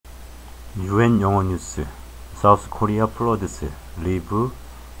UN 영어뉴스 South Korea floods leave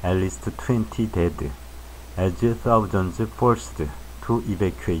at least 20 dead as thousands forced to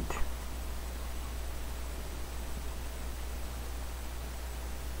evacuate.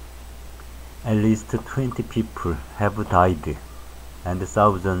 At least 20 people have died and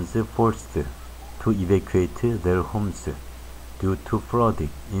thousands forced to evacuate their homes due to flooding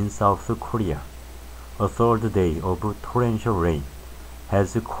in South Korea. A third day of torrential rain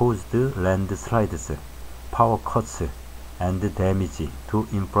has caused landslides, power cuts, and damage to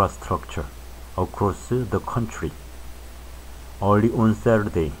infrastructure across the country. Early on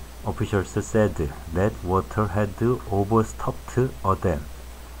Saturday, officials said that water had overtopped a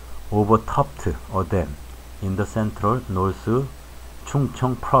dam in the central North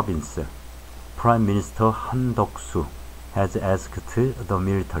Chungcheong province. Prime Minister Han Duck-soo has asked the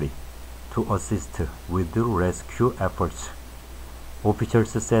military to assist with rescue efforts.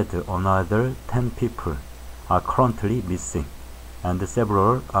 Officials said another 10 people are currently missing and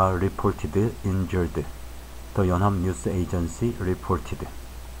several are reported injured, the 영어뉴스 agency reported.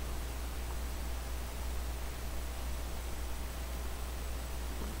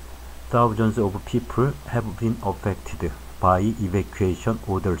 Thousands of people have been affected by evacuation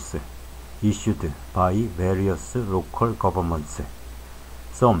orders issued by various local governments.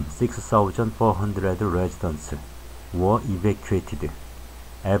 Some 6,400 residents were evacuated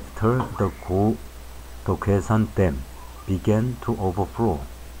after the Gyesan Dam began to overflow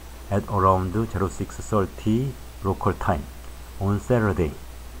at around 06:30 local time on Saturday,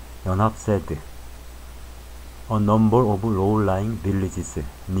 Yonhap said. A number of low-lying villages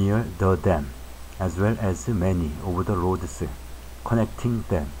near the dam, as well as many of the roads connecting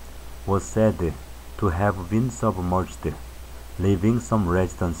them, was said to have been submerged, leaving some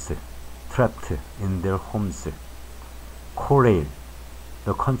residents trapped in their homes. Korail,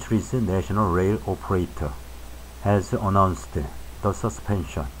 the country's national rail operator, has announced the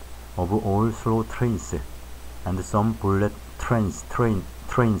suspension of all slow trains and some bullet trains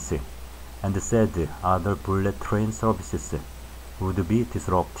and said other bullet train services would be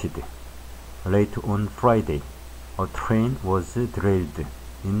disrupted. Late on Friday, a train was derailed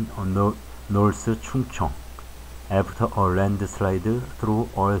in North Chungcheong after a landslide threw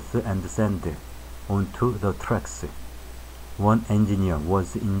earth and sand onto the tracks. One engineer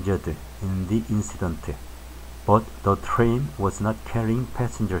was injured in the incident, but the train was not carrying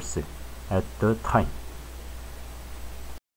passengers at the time.